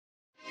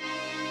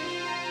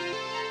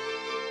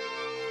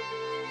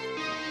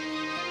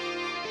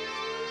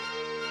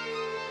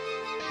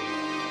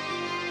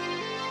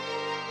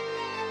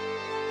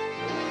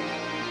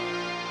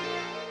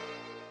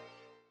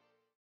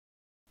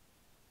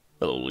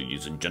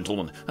ladies and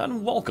gentlemen,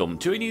 and welcome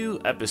to a new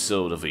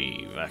episode of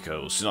Eve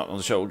Echoes. Tonight on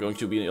the show, we're going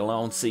to be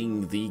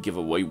announcing the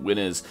giveaway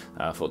winners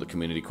for the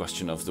community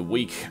question of the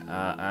week,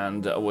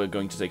 and we're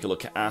going to take a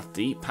look at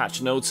the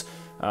patch notes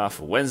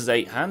for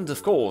Wednesday, and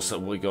of course,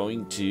 we're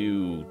going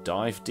to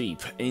dive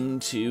deep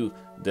into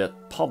the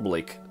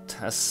public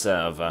test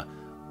server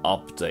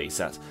updates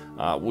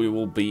that we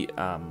will be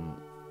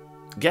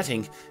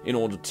getting in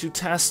order to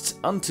test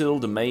until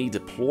the May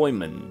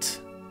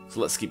deployment. So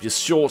let's keep this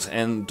short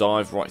and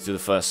dive right to the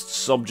first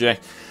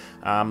subject.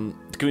 The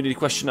community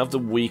question of the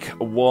week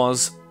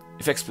was,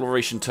 if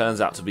exploration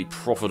turns out to be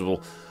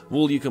profitable,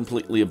 will you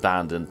completely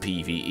abandon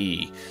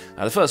PvE?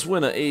 The first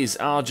winner is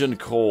Argent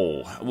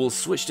Call. We'll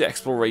switch to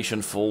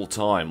exploration full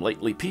time.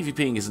 Lately,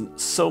 PvPing isn't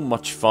so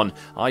much fun.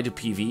 I do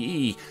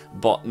PvE,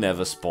 but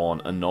never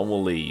spawn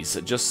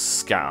anomalies. Just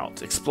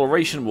scout.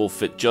 Exploration will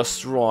fit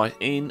just right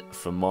in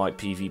for my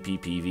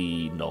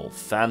PvP null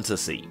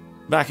fantasy.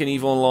 Back in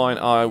EVE Online,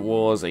 I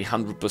was a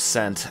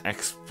 100%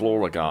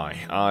 explorer guy.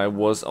 I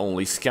was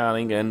only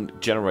scanning and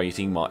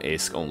generating my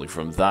ISK only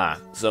from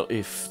that. So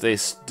if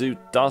this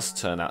does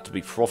turn out to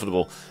be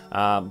profitable,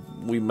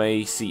 we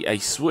may see a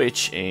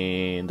switch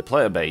in the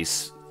player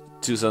base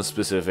to some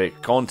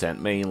specific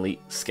content, mainly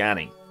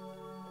scanning.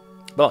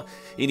 But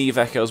in EVE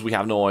Echoes, we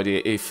have no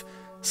idea if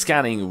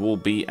scanning will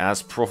be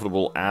as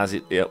profitable as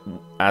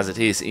it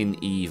is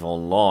in EVE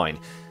Online.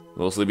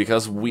 Mostly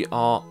because we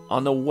are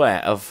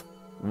unaware of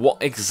what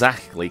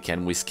exactly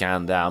can we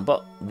scan down,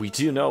 but we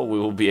do know we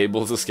will be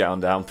able to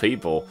scan down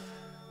people,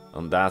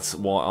 and that's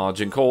why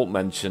Argent Call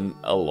mentioned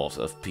a lot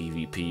of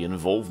PvP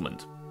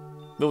involvement.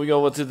 Moving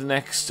over to the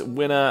next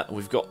winner,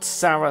 we've got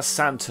Sarah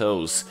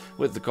Santos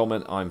with the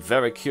comment, I'm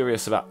very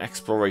curious about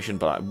exploration,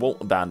 but I won't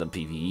abandon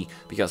PvE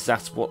because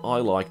that's what I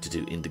like to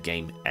do in the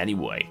game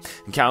anyway.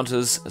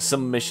 Encounters,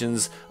 some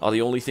missions are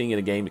the only thing in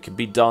the game that can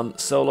be done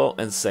solo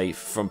and safe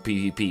from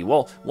PvP.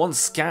 Well, once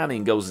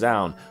scanning goes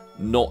down,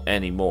 not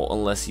anymore,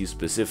 unless you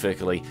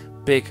specifically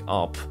pick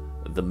up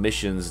the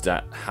missions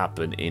that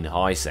happen in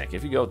high sec.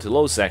 If you go to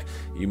low sec,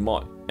 you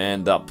might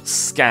end up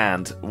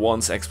scanned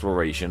once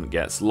exploration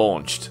gets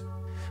launched.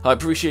 I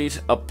appreciate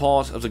a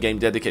part of the game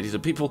dedicated to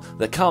people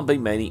that can't be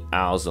many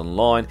hours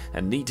online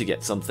and need to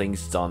get some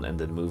things done and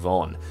then move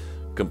on.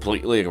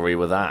 Completely agree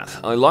with that.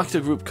 I like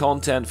to group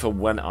content for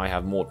when I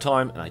have more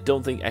time, and I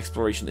don't think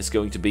exploration is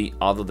going to be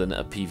other than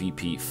a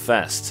PvP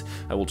fest.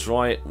 I will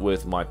try it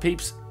with my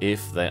peeps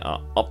if they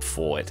are up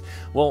for it.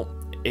 Well,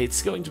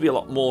 it's going to be a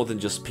lot more than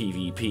just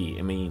PvP.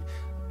 I mean,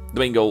 the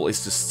main goal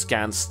is to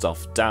scan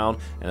stuff down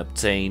and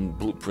obtain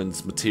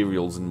blueprints,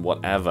 materials, and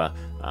whatever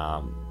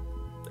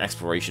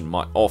exploration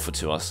might offer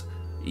to us.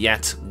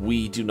 Yet,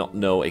 we do not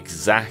know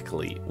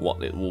exactly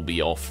what it will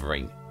be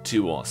offering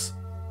to us.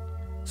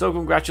 So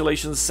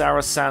congratulations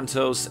Sarah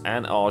Santos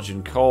and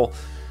Argent Call.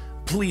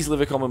 Please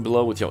leave a comment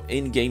below with your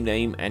in-game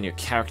name and your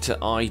character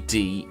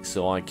ID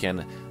so I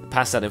can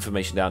pass that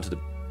information down to the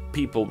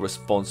people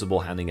responsible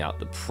handing out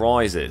the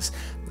prizes.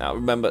 Now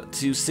remember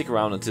to stick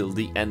around until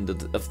the end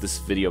of this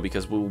video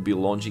because we will be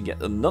launching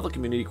yet another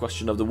community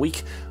question of the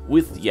week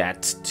with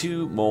yet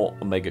 2 more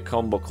Omega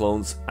Combo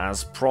clones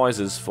as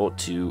prizes for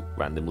 2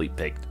 randomly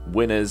picked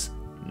winners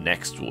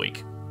next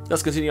week.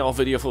 Let's continue our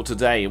video for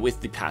today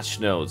with the patch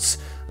notes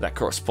that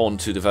correspond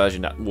to the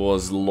version that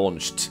was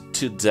launched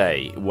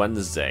today,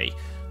 Wednesday,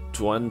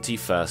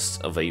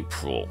 21st of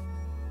April.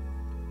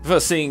 The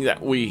first thing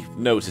that we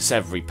notice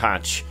every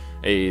patch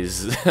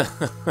is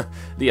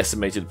the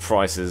estimated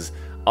prices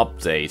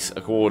update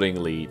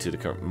accordingly to the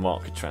current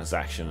market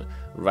transaction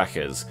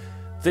records.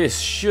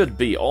 This should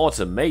be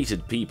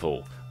automated,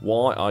 people.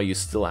 Why are you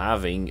still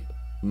having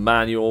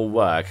manual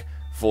work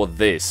for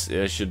this?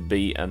 There should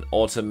be an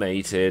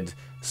automated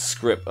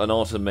script, an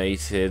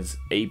automated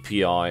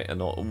API,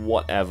 and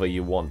whatever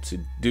you want to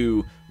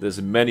do.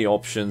 There's many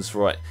options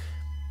for it.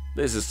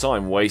 This is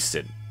time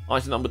wasted.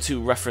 Item number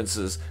 2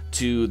 references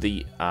to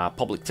the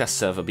public test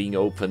server being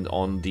opened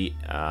on the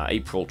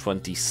April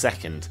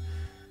 22nd,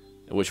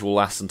 which will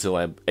last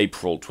until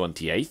April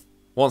 28th.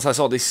 Once I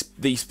saw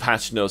these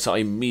patch notes, I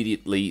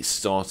immediately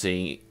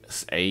starting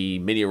a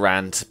mini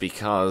rant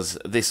because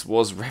this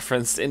was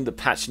referenced in the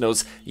patch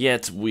notes,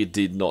 yet we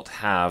did not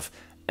have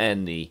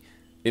any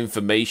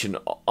information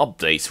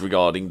updates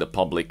regarding the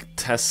public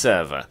test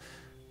server,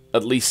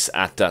 at least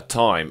at that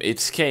time.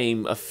 It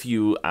came a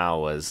few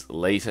hours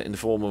later in the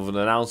form of an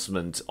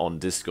announcement on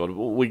Discord.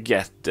 We'll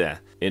get there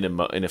in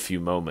a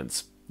few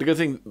moments. The good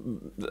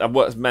thing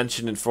worth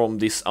mentioning from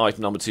this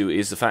item number 2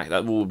 is the fact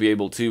that we'll be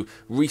able to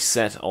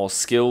reset our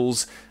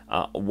skills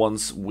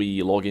once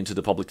we log into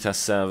the public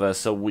test server,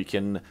 so we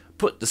can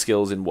put the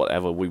skills in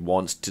whatever we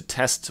want to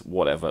test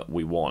whatever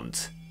we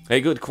want. A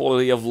good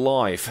quality of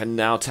life, and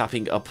now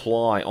tapping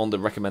apply on the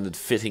recommended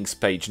fittings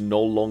page no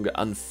longer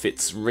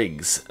unfits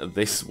rigs.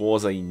 This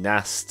was a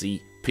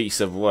nasty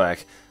piece of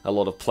work. A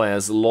lot of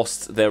players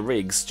lost their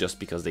rigs just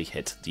because they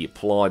hit the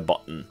apply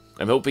button.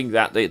 I'm hoping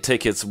that the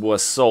tickets were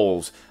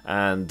solved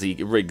and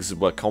the rigs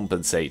were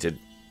compensated,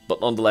 but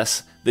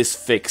nonetheless, this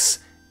fix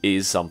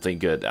is something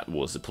good that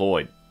was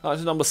deployed.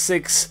 Item number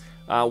 6,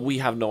 We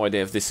have no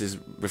idea if this is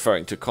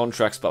referring to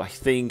contracts, but I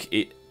think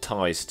it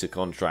ties to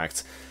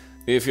contracts.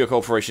 If your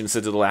corporation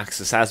Citadel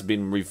access has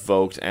been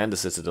revoked, and the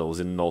Citadel is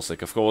in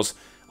nullsec, of course,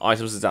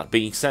 items that are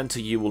being sent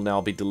to you will now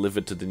be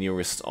delivered to the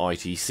nearest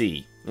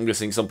ITC. I'm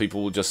guessing some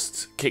people were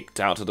just kicked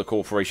out of the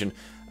corporation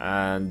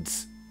and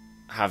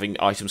having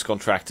items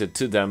contracted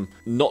to them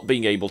not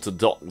being able to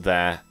dock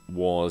there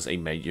was a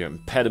major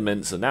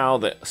impediment, so now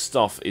the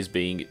stuff is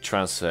being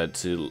transferred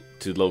to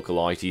local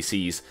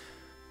ITCs.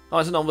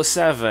 Item number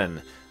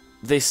 7.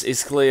 This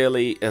is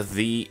clearly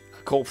the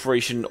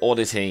corporation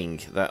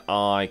auditing that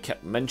I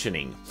kept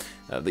mentioning.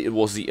 It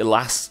was the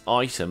last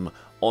item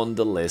on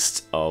the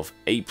list of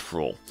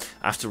April.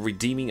 After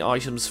redeeming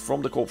items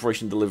from the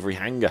corporation delivery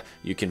hangar,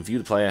 you can view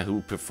the player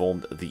who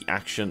performed the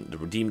action, the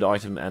redeemed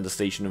item, and the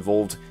station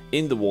involved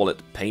in the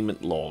wallet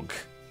payment log.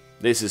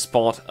 This is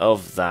part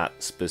of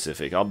that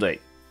specific update.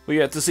 We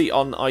get to see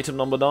on item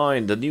number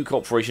 9, the new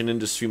corporation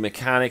industry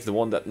mechanic, the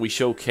one that we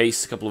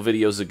showcased a couple of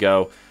videos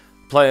ago.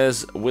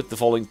 Players with the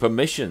following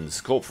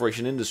permissions: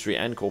 Corporation Industry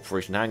and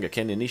Corporation Hangar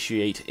can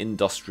initiate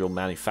industrial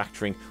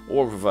manufacturing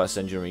or reverse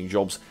engineering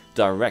jobs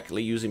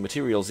directly using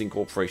materials in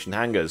Corporation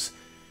Hangars.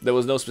 There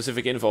was no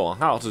specific info on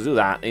how to do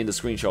that in the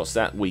screenshots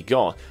that we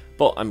got,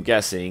 but I'm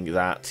guessing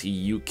that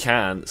you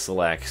can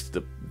select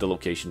the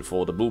location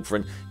for the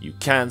blueprint, you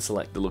can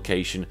select the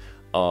location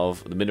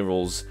of the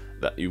minerals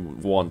that you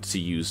want to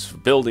use for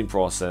building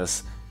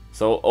process,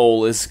 so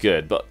all is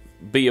good, but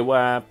be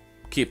aware,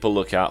 keep a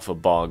lookout for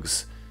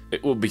bugs.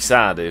 It would be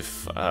sad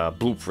if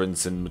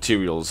blueprints and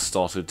materials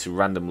started to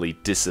randomly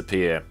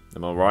disappear,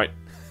 am I right?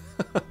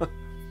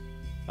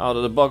 Out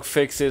of the bug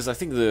fixes, I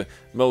think the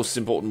most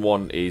important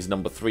one is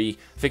number 3.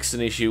 Fixed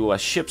an issue where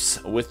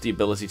ships with the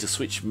ability to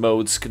switch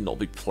modes could not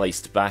be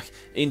placed back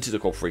into the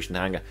corporation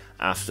hangar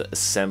after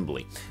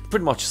assembly.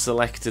 Pretty much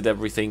selected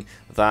everything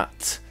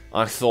that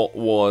I thought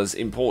was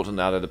important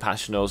out of the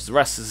patch notes. The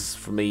rest is,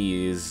 for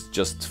me, is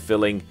just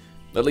filling.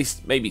 At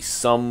least maybe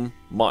some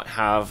might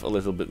have a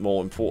little bit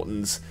more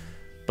importance,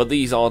 but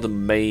these are the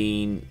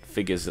main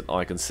figures that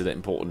I consider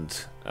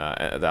important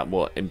that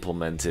were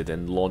implemented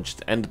and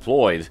launched and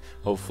deployed,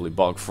 hopefully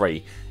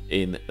bug-free,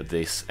 in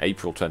this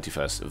April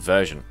 21st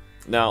version.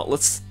 Now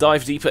let's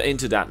dive deeper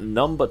into that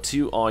number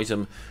 2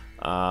 item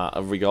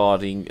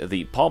regarding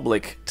the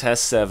public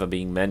test server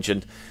being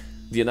mentioned.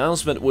 The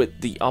announcement with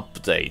the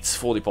updates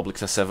for the public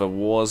test server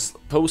was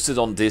posted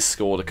on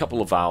Discord a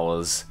couple of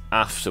hours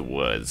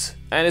afterwards.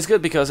 And it's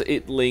good because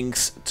it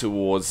links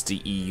towards the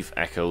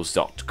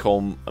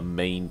eveechoes.com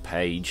main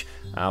page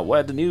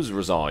where the news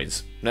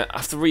resides. Now,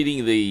 after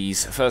reading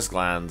these first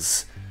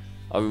glance,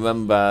 I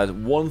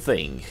remembered one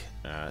thing.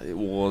 It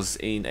was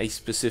in a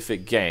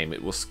specific game.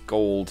 It was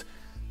called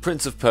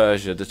Prince of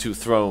Persia: The Two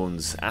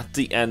Thrones. At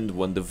the end,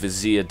 when the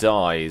vizier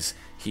dies,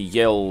 he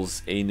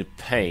yells in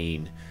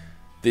pain.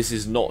 This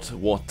is not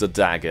what the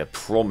dagger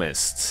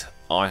promised.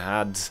 I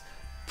had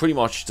pretty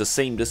much the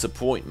same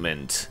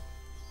disappointment.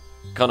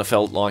 Kind of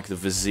felt like the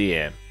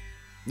vizier.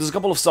 There's a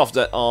couple of stuff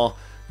that are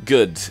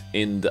good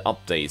in the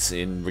updates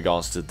in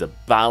regards to the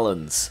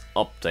balance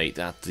update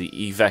that the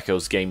Eve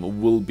Echoes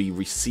game will be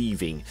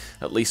receiving.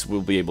 At least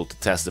we'll be able to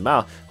test them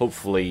out.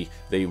 Hopefully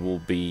they will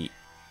be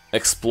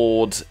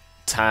explored,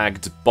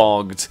 tagged,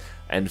 bugged,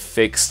 and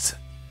fixed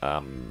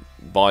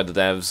by the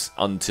devs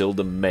until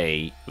the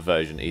May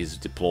version is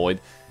deployed.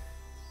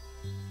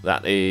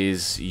 That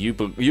is, you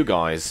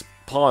guys,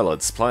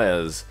 pilots,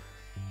 players,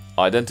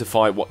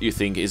 identify what you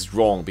think is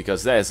wrong,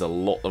 because there's a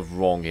lot of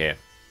wrong here.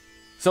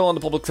 So on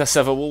the public test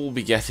server, we'll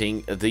be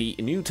getting the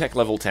new tech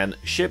level 10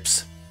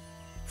 ships.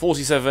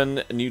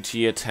 47 new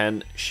tier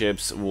 10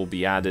 ships will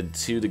be added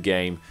to the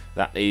game.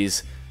 That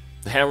is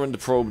the Heron, the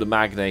Probe, the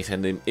Magnate,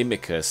 and the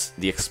Imicus,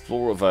 the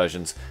Explorer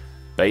versions,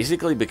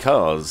 basically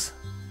because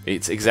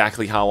it's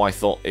exactly how I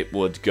thought it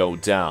would go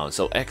down.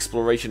 So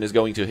exploration is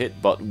going to hit,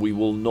 but we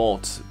will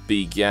not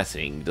be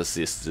getting the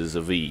Sisters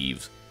of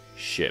Eve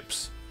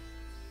ships.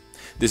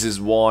 This is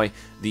why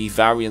the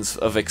variants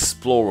of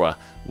Explorer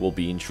will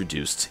be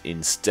introduced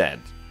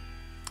instead.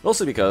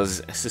 Also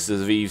because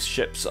Sisters of Eve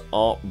ships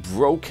are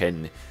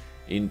broken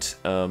in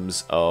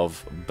terms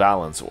of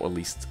balance, or at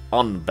least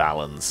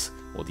unbalance,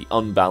 or the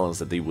unbalance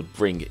that they would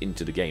bring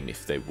into the game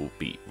if they will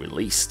be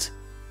released.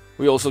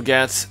 We also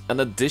get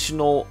an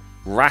additional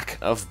rack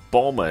of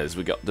bombers.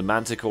 We got the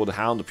Manticore, the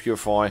Hound, the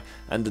Purifier,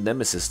 and the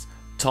Nemesis.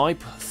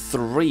 Type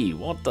 3.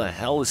 What the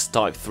hell is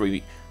Type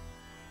 3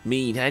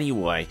 mean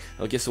anyway?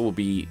 I guess we'll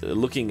be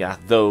looking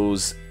at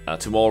those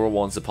tomorrow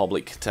once the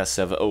public test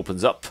server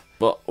opens up.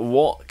 But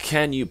what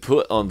can you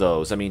put on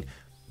those? I mean,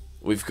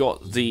 we've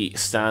got the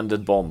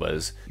standard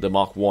bombers, the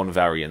Mark 1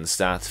 variants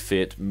that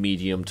fit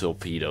medium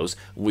torpedoes.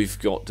 We've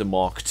got the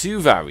Mark 2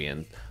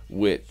 variant,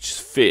 which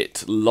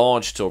fit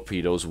large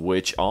torpedoes,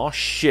 which are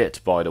shit,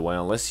 by the way,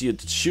 unless you're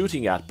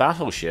shooting at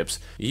battleships.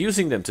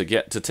 Using them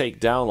to take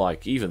down,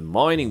 like, even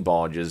mining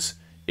barges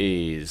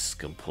is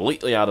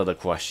completely out of the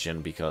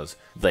question because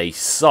they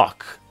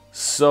suck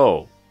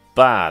so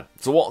bad.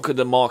 So what could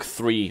the Mark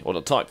 3 or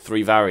the Type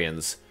 3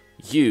 variants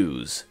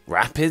use?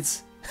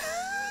 Rapids?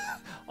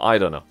 I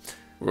don't know.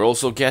 We're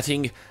also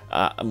getting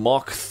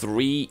Mark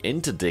III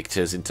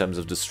interdictors in terms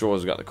of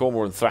destroyers. We've got the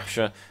Cormoran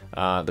Thrasher,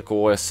 the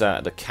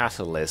Coercer, the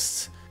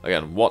Catalyst.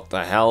 Again, what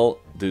the hell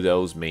do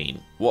those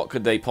mean? What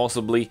could they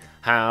possibly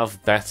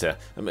have better?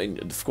 I mean,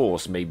 of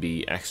course,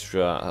 maybe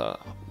extra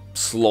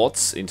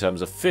slots in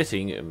terms of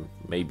fitting, and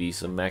maybe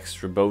some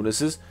extra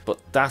bonuses, but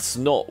that's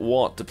not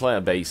what the player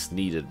base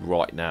needed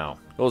right now.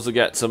 We also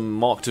get some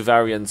Mark II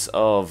variants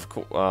of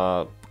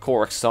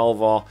Corax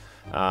Salvar,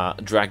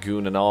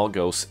 Dragoon and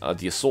Argos,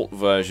 the Assault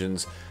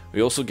versions.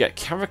 We also get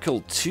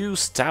Caracal 2,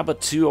 Stabber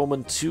 2,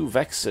 Omen 2,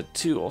 Vexer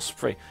 2,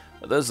 Osprey.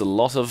 There's a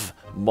lot of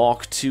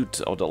Mark II,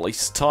 or at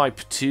least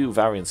Type 2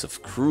 variants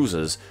of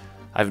cruisers.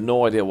 I have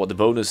no idea what the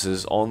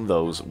bonuses on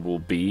those will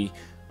be.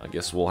 I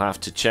guess we'll have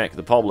to check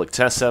the public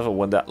test server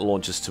when that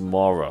launches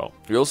tomorrow.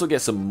 We also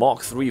get some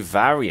Mark III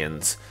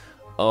variants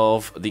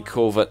of the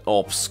Covert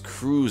Ops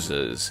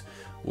cruisers,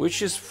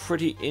 which is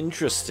pretty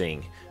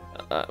interesting.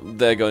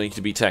 They're going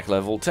to be tech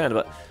level 10,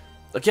 but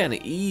again,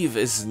 EVE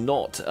is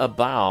not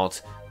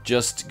about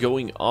just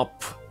going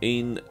up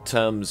in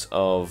terms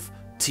of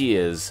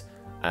tiers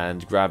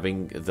and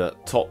grabbing the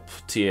top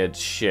tiered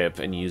ship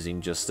and using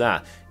just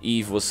that.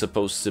 EVE was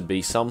supposed to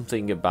be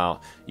something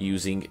about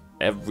using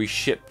every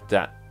ship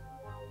that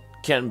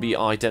can be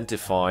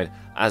identified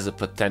as a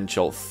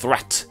potential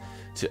threat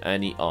to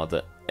any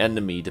other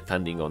enemy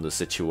depending on the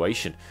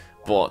situation.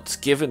 But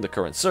given the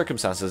current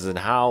circumstances and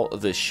how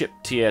the ship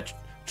tier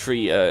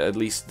tree, at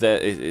least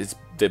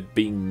they're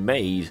being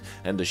made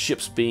and the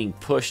ships being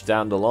pushed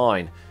down the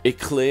line, it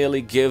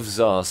clearly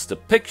gives us the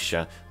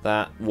picture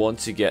that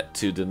once you get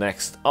to the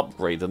next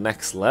upgrade, the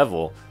next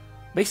level,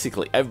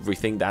 basically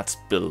everything that's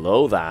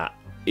below that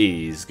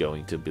is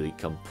going to be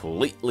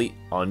completely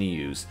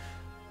unused.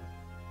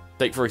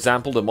 Take for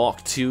example the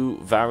Mark II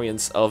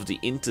variants of the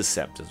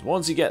Interceptors.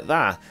 Once you get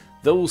that,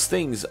 those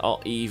things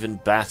are even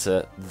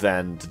better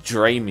than the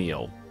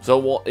Dramiel. So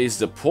what is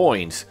the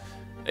point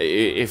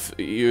if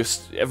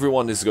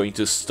everyone is going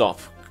to stop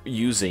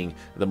using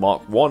the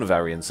Mark I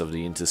variants of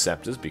the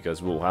Interceptors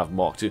because we'll have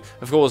Mark II?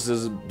 Of course,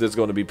 there's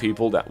going to be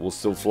people that will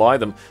still fly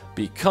them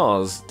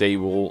because they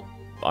will,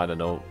 I don't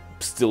know,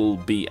 still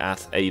be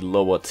at a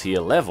lower tier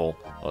level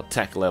or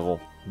tech level.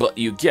 But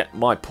you get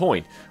my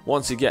point.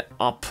 Once you get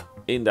up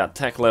in that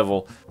tech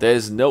level,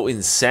 there's no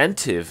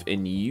incentive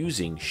in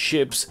using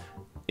ships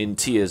in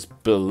tiers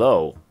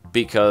below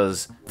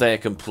because they're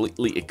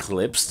completely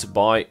eclipsed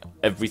by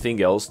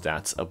everything else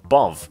that's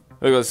above.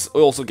 We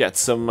also get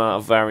some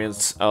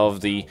variants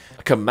of the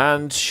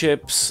command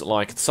ships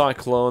like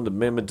Cyclone, the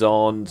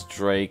Myrmidon,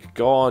 Drake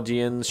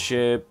Guardian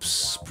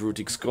ships,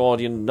 Brutix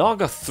Guardian,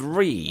 Naga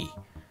 3,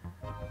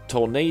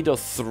 Tornado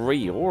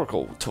 3,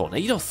 Oracle,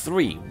 Tornado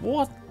 3,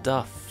 what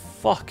the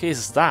fuck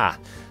is that?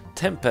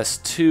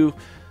 Tempest 2,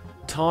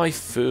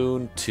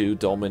 Typhoon 2,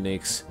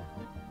 Dominix,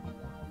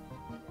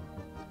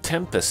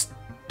 Tempest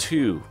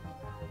 2.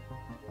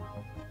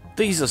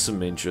 These are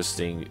some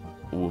interesting,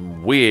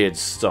 weird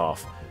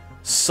stuff.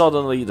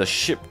 Suddenly the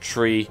ship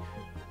tree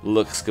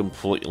looks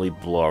completely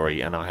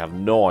blurry and I have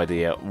no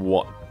idea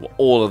what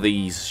all of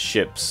these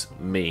ships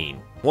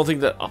mean. One thing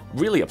that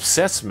really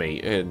upsets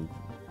me and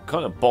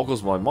kind of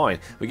boggles my mind,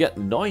 we get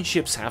 9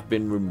 ships have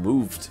been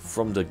removed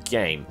from the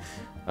game.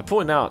 I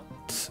point out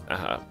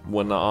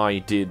when I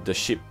did the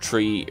ship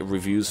tree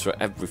reviews for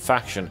every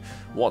faction,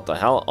 what the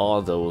hell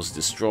are those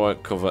destroyer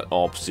covert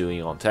ops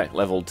doing on tech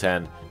level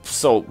 10?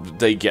 So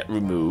they get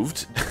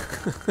removed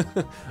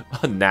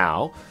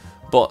now,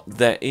 but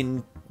they're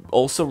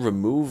also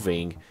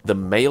removing the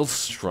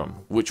Maelstrom,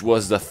 which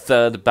was the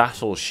 3rd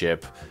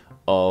battleship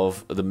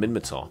of the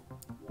Minotaur.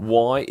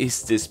 Why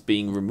is this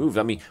being removed?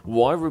 I mean,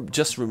 why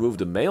just remove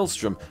the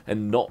Maelstrom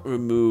and not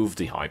remove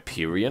the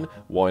Hyperion?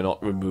 Why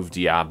not remove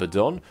the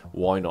Abaddon?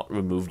 Why not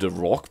remove the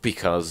Rock?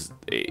 Because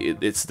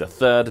it's the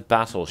 3rd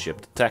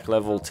battleship, the tech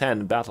level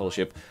 10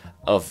 battleship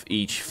of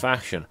each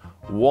faction.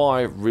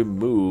 Why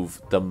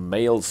remove the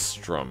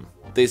Maelstrom?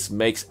 This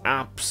makes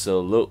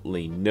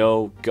absolutely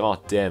no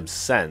goddamn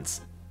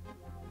sense.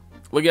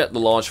 We get the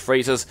large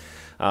freighters,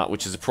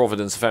 which is the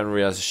Providence,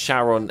 Fenrir,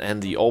 Sharon,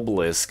 and the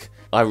Obelisk.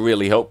 I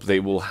really hope they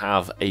will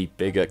have a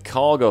bigger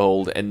cargo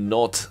hold and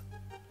not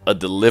a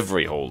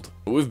delivery hold.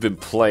 We've been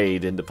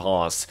played in the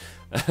past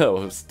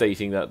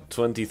stating that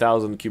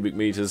 20,000 cubic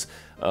meters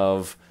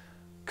of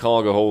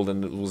cargo hold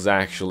and it was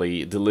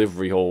actually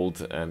delivery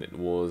hold, and it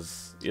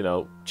was, you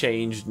know,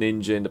 changed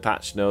Ninja in the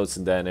patch notes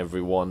and then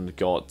everyone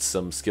got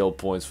some skill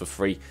points for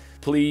free.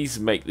 Please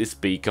make this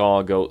be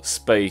cargo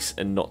space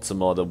and not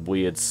some other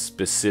weird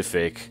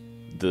specific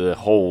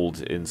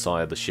hold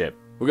inside the ship.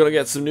 We're gonna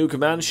get some new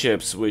command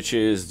ships, which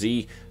is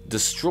the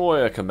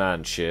Destroyer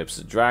command ships,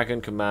 the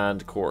Dragon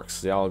Command, Corks,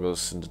 the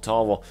Algos, and the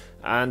Tavo,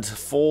 and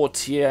 4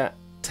 tier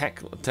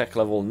tech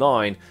level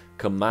 9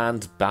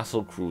 command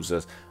battle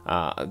cruisers,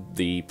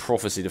 the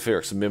Prophecy, the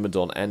Phoenix, the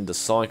Myrmidon, and the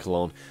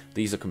Cyclone.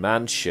 These are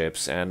command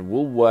ships and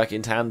will work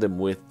in tandem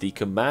with the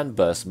command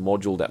burst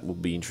module that will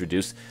be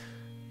introduced,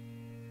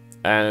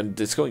 and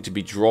it's going to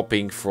be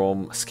dropping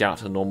from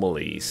scout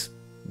anomalies.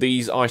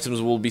 These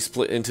items will be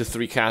split into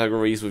 3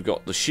 categories. We've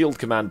got the Shield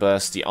Command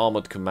Burst, the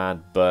Armored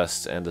Command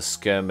Burst, and the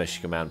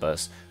Skirmish Command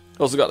Burst.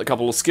 Also got a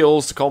couple of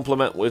skills to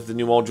complement with the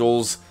new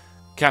modules.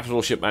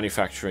 Capital Ship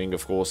Manufacturing,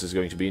 of course, is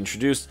going to be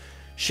introduced.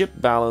 Ship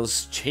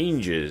balance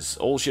changes.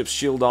 All ships'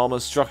 shield armor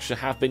structure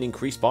have been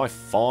increased by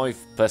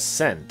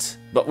 5%.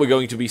 But we're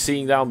going to be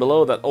seeing down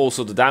below that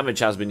also the damage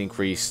has been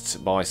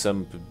increased by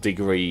some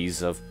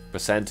degrees of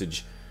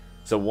percentage.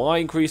 So why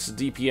increase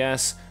the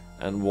DPS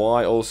and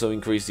why also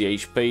increase the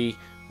HP?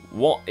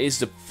 What is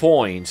the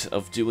point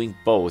of doing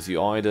both?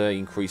 You either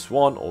increase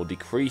one or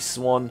decrease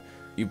one.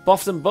 You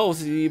buff them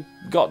both, you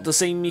got the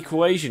same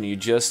equation. You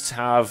just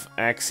have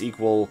X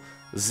equal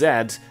Z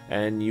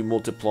and you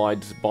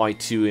multiplied by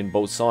 2 in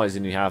both sides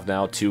and you have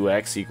now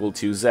 2X equal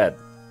 2Z.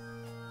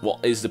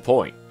 What is the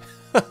point?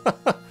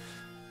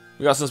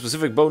 We got some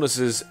specific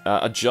bonuses.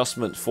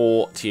 Adjustment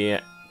for tier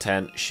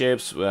 10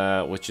 ships,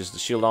 which is the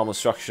shield armor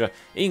structure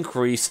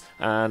increase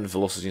and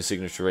velocity and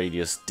signature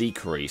radius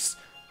decrease.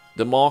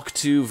 The Mark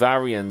II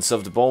variants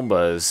of the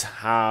bombers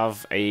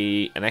have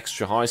an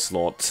extra high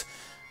slot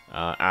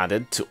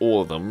added to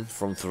all of them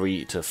from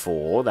 3 to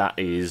 4. That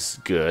is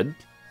good,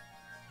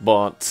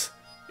 but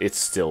it's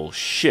still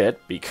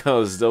shit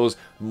because those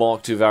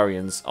Mark II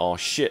variants are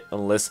shit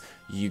unless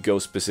you go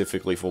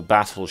specifically for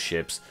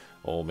battleships,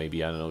 or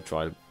maybe, I don't know,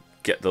 try to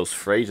get those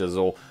freighters,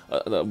 or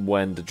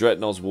when the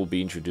dreadnoughts will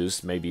be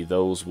introduced, maybe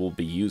those will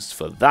be used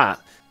for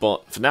that,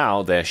 but for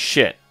now they're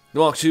shit. The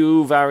Mark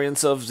II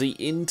variants of the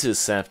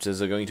interceptors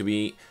are going to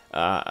be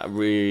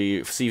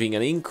receiving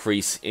an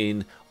increase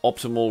in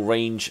optimal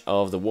range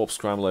of the Warp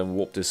Scrambler and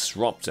Warp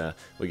Disruptor.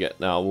 We'll get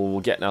now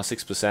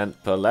 6%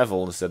 per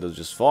level instead of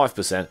just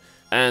 5%,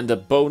 and a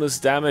bonus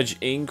damage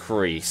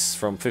increase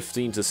from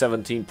 15 to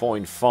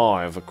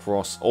 17.5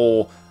 across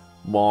all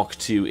Mark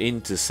II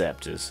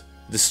interceptors.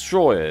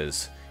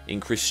 Destroyers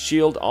increase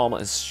shield armor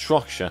and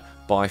structure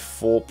by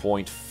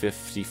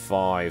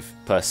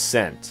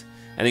 4.55%.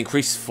 and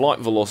increase flight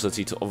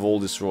velocity of all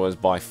destroyers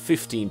by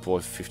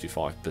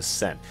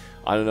 15.55%.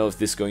 I don't know if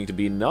this is going to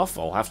be enough.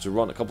 I'll have to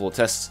run a couple of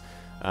tests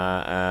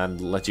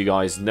and let you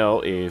guys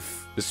know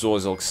if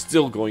destroyers are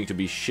still going to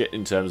be shit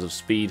in terms of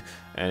speed,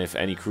 and if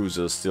any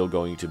cruisers are still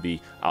going to be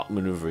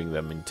outmaneuvering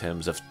them in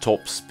terms of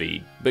top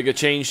speed. Bigger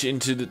change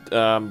into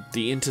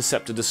the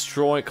Interceptor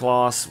Destroyer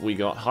class. We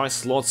got high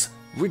slots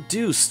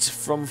reduced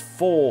from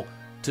 4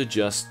 to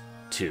just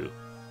 2.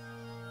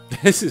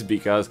 This is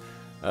because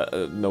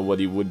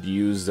nobody would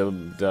use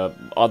the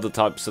other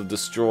types of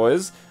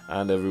destroyers,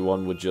 and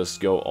everyone would just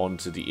go on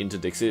to the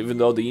interdictor, even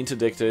though the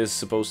interdictor is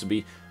supposed to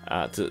be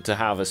to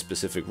have a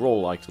specific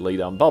role, like to lay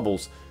down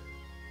bubbles.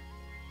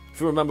 If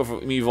you remember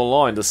from EVE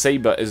Online, the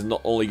Saber is not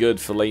only good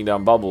for laying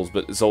down bubbles,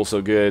 but it's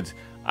also good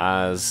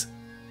as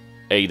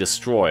a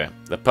destroyer.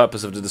 The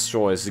purpose of the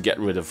destroyer is to get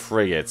rid of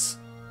frigates.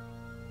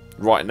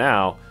 Right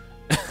now,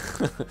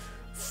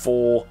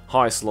 4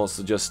 high slots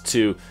to just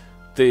 2.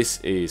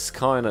 This is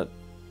kind of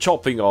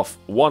chopping off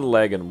 1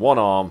 leg and 1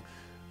 arm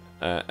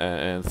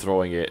and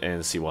throwing it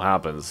and see what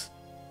happens.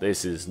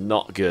 This is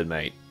not good,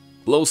 mate.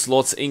 Low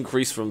slots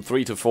increase from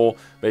 3 to 4,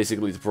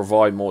 basically to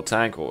provide more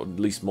tank, or at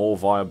least more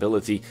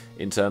viability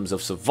in terms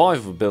of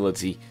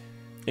survivability.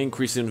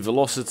 Increase in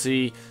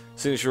velocity,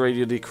 signature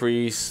radius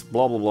decrease,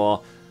 blah blah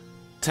blah.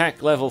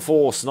 Tech level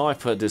 4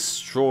 sniper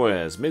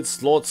destroyers. Mid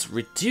slots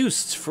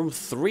reduced from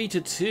 3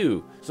 to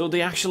 2. So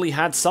they actually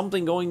had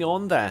something going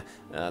on there.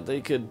 They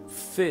could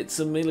fit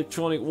some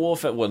electronic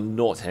warfare. Well,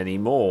 not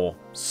anymore.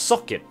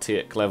 Socket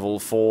tech level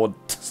 4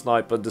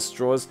 sniper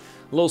destroyers.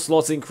 Low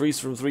slots increased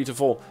from 3 to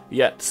 4,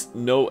 yet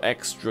no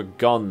extra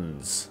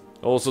guns.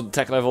 Also,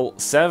 tech level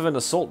 7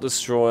 assault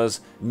destroyers,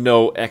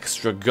 no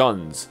extra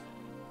guns.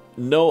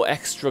 No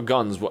extra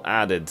guns were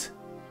added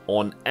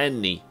on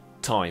any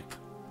type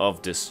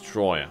of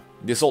destroyer.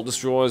 The assault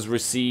destroyers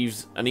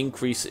received an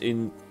increase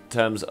in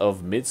terms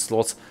of mid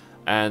slots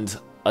and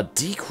a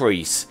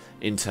decrease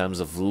in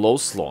terms of low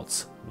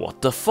slots.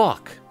 What the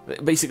fuck?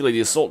 Basically, the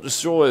assault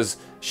destroyers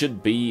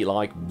should be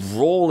like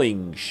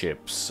brawling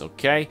ships,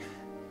 okay?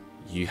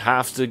 You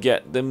have to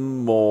get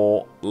them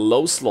more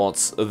low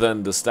slots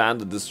than the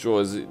standard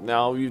destroyers.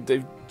 Now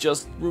they've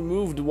just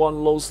removed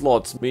 1 low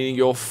slot, meaning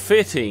your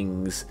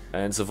fittings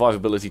and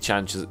survivability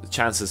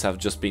chances have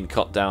just been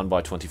cut down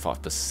by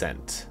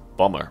 25%.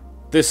 Bummer.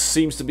 This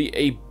seems to be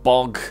a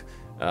bug,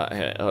 or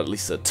at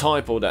least a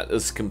typo that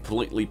is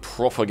completely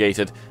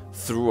propagated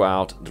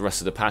throughout the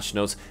rest of the patch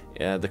notes.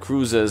 The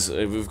cruisers,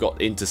 we've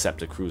got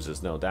interceptor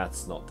cruisers. No,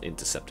 that's not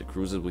interceptor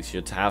cruisers. We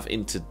should have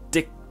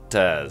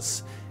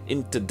interdictors.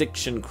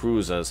 Interdiction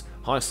cruisers.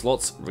 High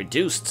slots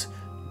reduced.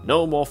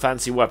 No more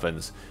fancy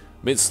weapons.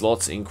 Mid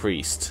slots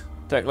increased.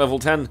 Tech level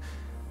 10.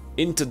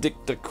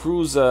 Interdictor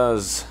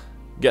cruisers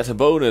get a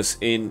bonus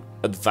in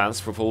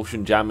advanced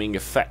propulsion jamming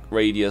effect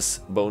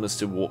radius. Bonus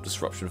to warp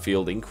disruption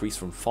field increase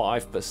from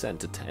 5%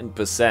 to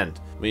 10%.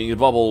 Meaning the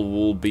bubble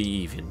will be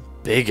even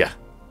bigger.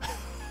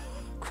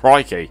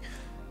 Crikey.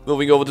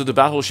 Moving over to the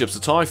battleships. The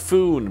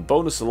Typhoon.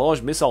 Bonus to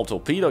large missile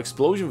torpedo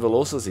explosion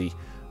velocity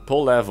per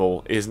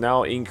level is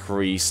now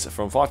increased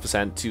from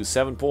 5% to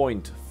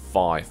 7.5%.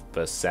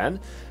 25%.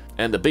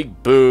 And a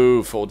big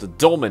boo for the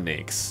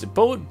Dominics.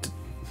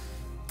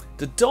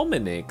 The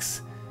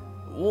Dominics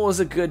was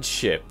a good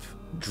ship.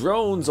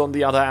 Drones, on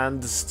the other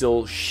hand,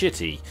 still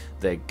shitty.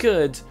 They're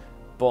good,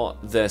 but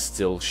they're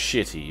still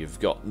shitty. You've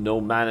got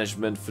no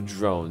management for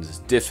drones. It's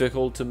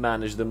difficult to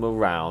manage them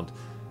around.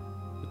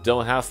 They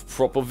don't have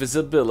proper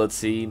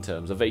visibility in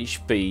terms of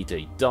HP.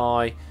 They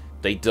die.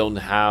 They don't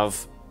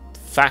have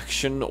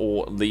faction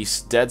or at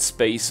least dead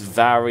space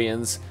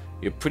variants.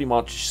 You're pretty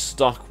much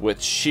stuck with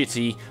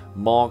shitty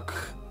Mark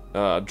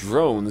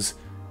drones,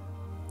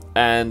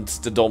 and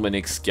the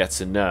Dominics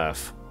gets a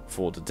nerf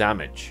for the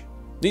damage.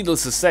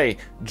 Needless to say,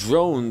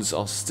 drones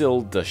are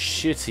still the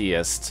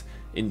shittiest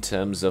in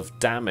terms of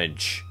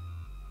damage,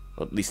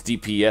 or at least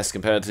DPS,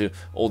 compared to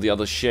all the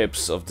other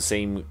ships of the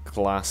same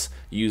class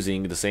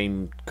using the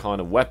same kind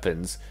of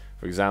weapons.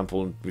 For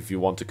example, if you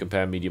want to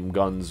compare medium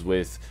guns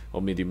with,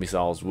 or medium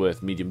missiles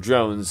with medium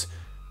drones,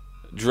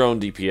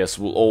 drone DPS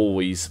will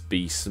always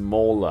be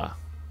smaller.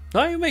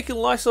 Why are you making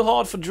life so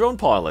hard for drone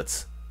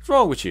pilots? What's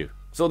wrong with you?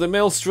 So the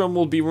Maelstrom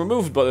will be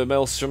removed, but the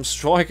Maelstrom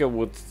Striker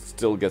would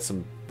still get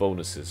some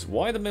bonuses.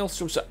 Why the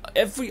Maelstrom Striker?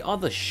 Every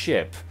other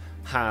ship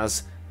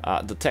has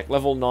the Tech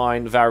Level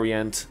 9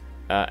 variant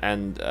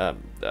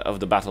of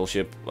the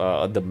battleship,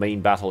 the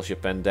main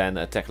battleship, and then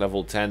a Tech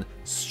Level 10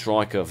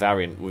 Striker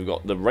variant. We've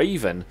got the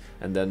Raven,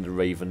 and then the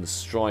Raven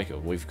Striker.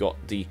 We've got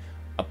the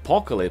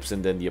Apocalypse,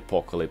 and then the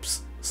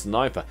Apocalypse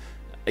Sniper.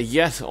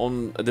 Yet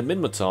on the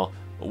Minmatar,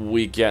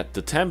 we get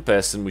the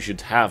Tempest, and we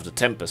should have the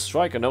Tempest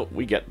Striker. No,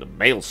 we get the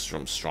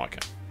Maelstrom Striker.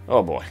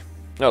 Oh boy.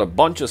 Got a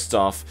bunch of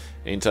stuff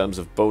in terms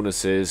of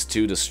bonuses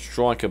to the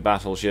Striker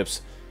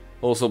battleships.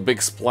 Also,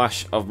 big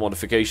splash of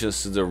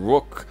modifications to the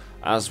Rook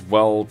as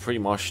well. Pretty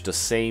much the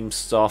same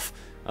stuff,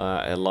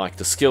 like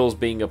the skills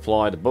being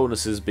applied, the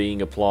bonuses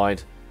being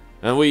applied.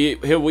 And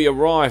here we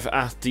arrive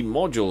at the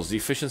modules. The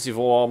efficiency of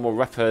all armor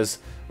repairs,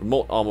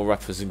 remote armor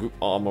repairs, and group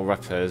armor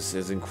repairs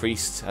has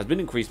been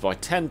increased by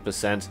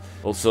 10%.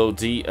 Also,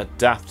 the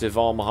adaptive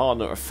armor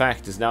hardener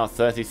effect is now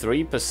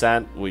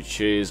 33%,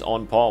 which is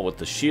on par with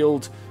the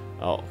shield,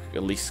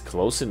 at least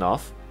close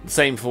enough. The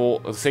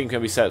same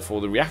can be said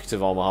for the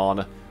reactive armor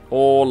hardener,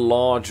 or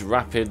large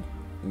rapid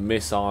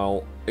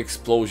missile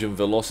explosion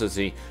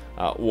velocity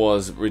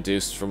was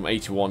reduced from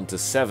 81 to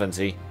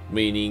 70,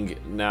 meaning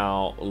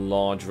now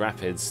large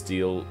rapids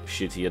deal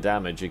shittier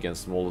damage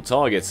against smaller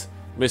targets.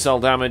 Missile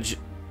damage,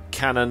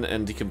 cannon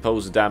and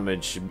decomposer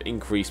damage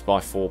increased by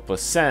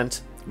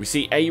 4%. We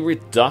see a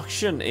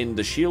reduction in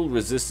the shield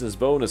resistance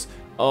bonus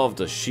of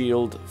the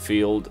shield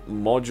field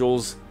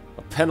modules,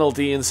 a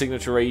penalty in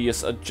signature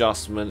radius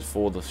adjustment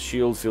for the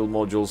shield field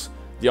modules.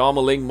 The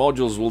armor link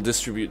modules will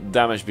distribute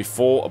damage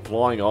before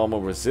applying armor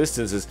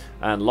resistances,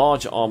 and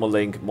large armor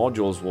link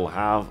modules will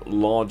have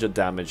larger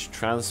damage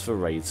transfer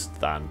rates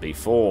than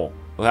before.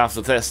 We'll have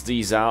to test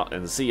these out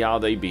and see how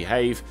they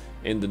behave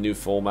in the new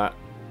format.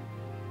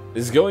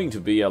 It's going to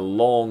be a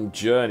long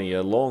journey,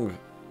 a long,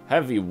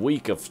 heavy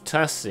week of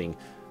testing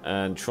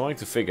and trying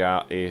to figure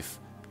out if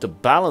the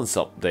balance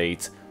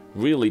update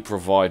really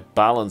provide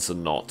balance or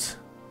not.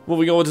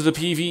 Moving on to the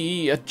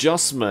PvE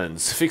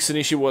adjustments. Fixed an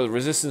issue where the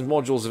resistance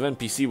modules of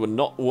NPC were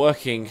not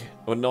working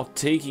or not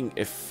taking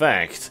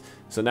effect.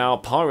 So now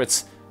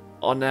pirates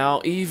are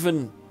now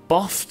even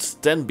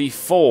buffed than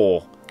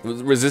before,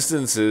 with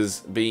resistances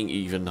being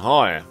even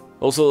higher.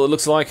 Also, it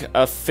looks like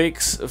a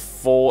fix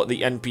for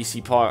the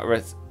NPC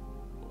pirate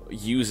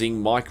using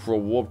micro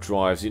warp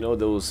drives. You know,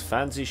 those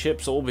fancy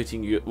ships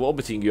orbiting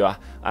you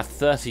at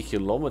 30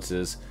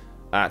 kilometers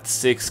at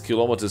 6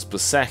 kilometers per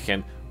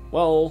second.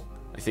 Well,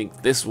 I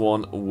think this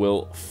one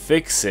will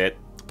fix it.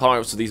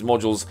 Pirates of these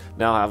modules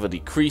now have a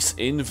decrease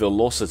in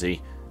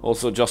velocity.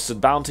 Also adjusted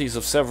bounties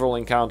of several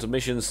encounter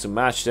missions to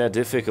match their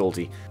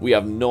difficulty. We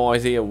have no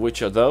idea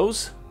which are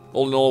those.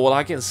 All in all, what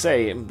I can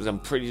say is I'm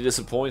pretty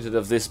disappointed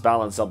of this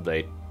balance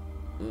update.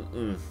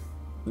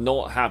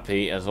 Not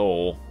happy at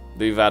all.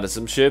 They've added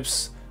some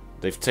ships.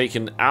 They've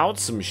taken out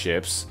some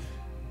ships.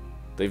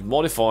 They've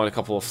modified a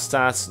couple of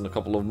stats and a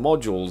couple of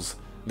modules.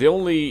 The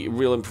only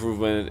real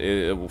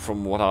improvement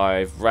from what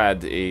I've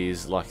read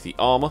is like the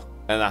armor,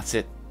 and that's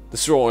it.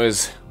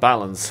 Destroyers,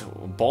 balance,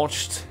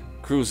 botched.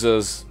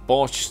 Cruisers,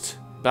 botched.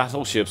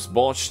 Battleships,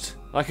 botched.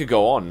 I could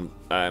go on.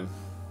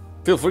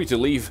 Feel free to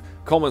leave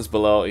comments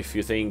below if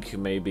you think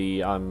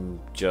maybe I'm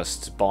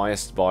just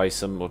biased by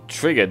some, or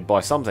triggered by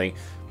something,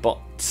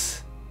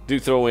 but do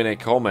throw in a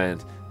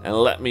comment and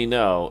let me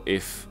know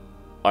if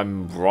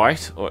I'm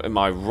right or am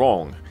I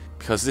wrong,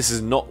 because this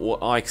is not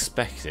what I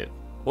expected.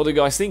 What do you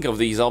guys think of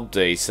these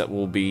updates that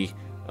will be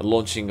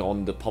launching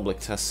on the public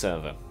test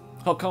server?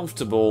 How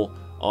comfortable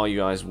are you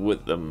guys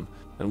with them?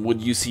 And would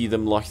you see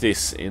them like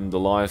this in the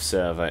live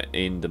server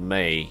in the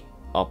May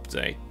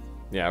update?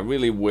 Yeah, I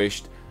really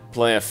wished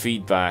player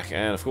feedback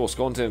and of course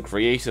content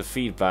creator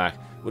feedback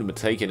would have been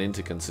taken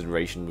into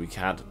consideration. We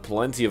had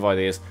plenty of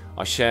ideas.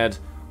 I shared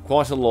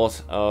quite a lot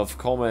of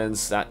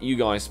comments that you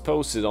guys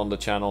posted on the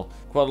channel.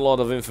 Quite a lot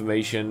of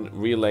information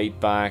relayed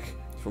back.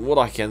 From what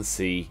I can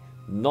see,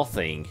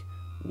 nothing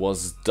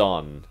was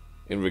done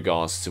in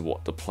regards to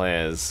what the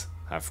players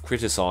have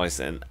criticized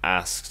and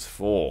asked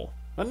for.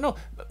 I don't know,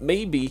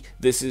 maybe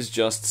this is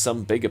just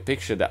some bigger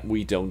picture that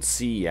we don't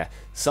see yet.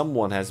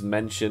 Someone has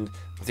mentioned,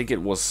 I think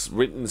it was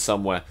written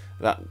somewhere,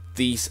 that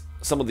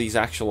some of these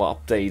actual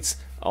updates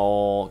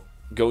are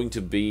going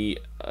to be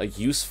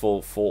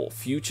useful for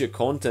future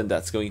content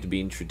that's going to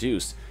be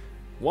introduced.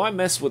 Why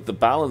mess with the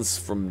balance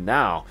from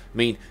now? I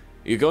mean,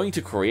 you're going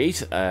to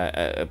create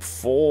a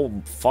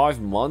 4-5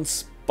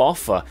 months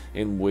buffer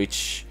in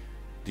which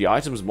the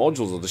items,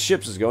 modules, or the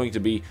ships is going to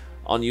be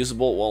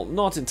unusable. Well,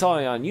 not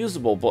entirely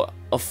unusable, but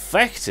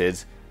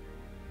affected.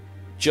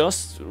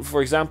 Just,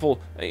 for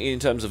example, in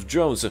terms of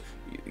drones,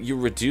 you're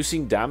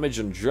reducing damage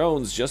on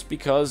drones just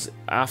because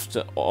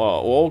after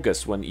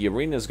August, when the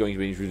arena is going to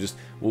be introduced,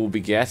 we'll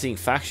be getting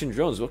faction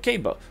drones. Okay,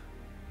 but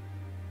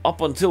up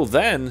until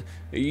then,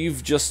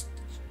 you've just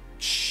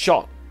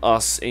shot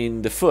us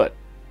in the foot.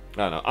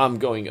 I don't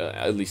know,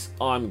 at least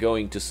I'm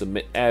going to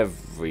submit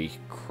every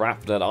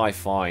crap that I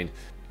find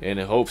in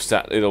hopes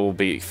that it'll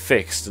be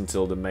fixed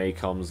until the May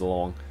comes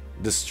along.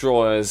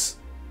 Destroyers,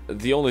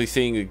 the only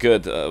thing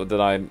good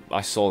that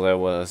I saw there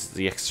was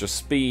the extra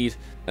speed,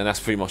 and that's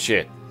pretty much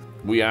it.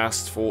 We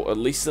asked for at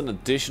least an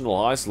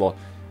additional high slot.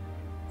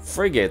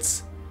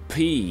 Frigates,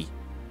 P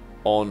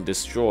on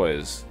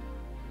destroyers,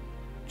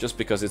 just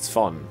because it's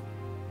fun,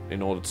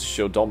 in order to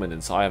show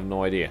dominance. I have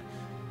no idea.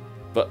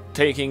 But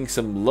taking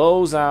some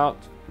lows out,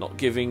 not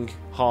giving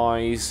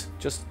highs,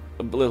 just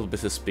a little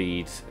bit of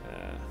speed.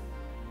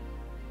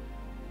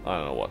 I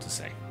don't know what to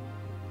say.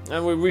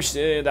 And we reached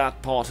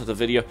that part of the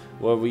video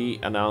where we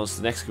announce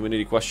the next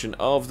community question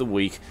of the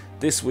week.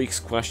 This week's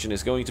question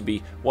is going to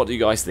be, what do you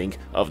guys think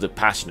of the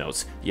patch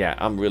notes? Yeah,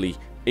 I'm really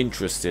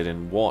interested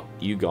in what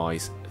you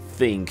guys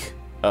think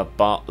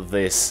about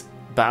this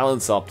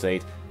balance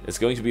update. It's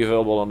going to be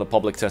available on the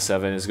public test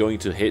server and is going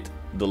to hit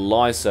the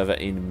live server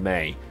in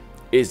May.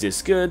 Is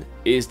this good?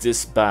 Is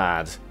this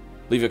bad?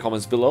 Leave your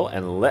comments below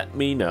and let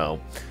me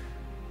know.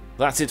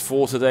 That's it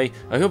for today.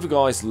 I hope you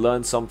guys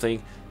learned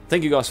something.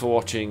 Thank you guys for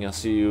watching. I'll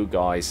see you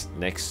guys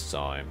next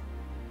time.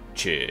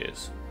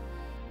 Cheers.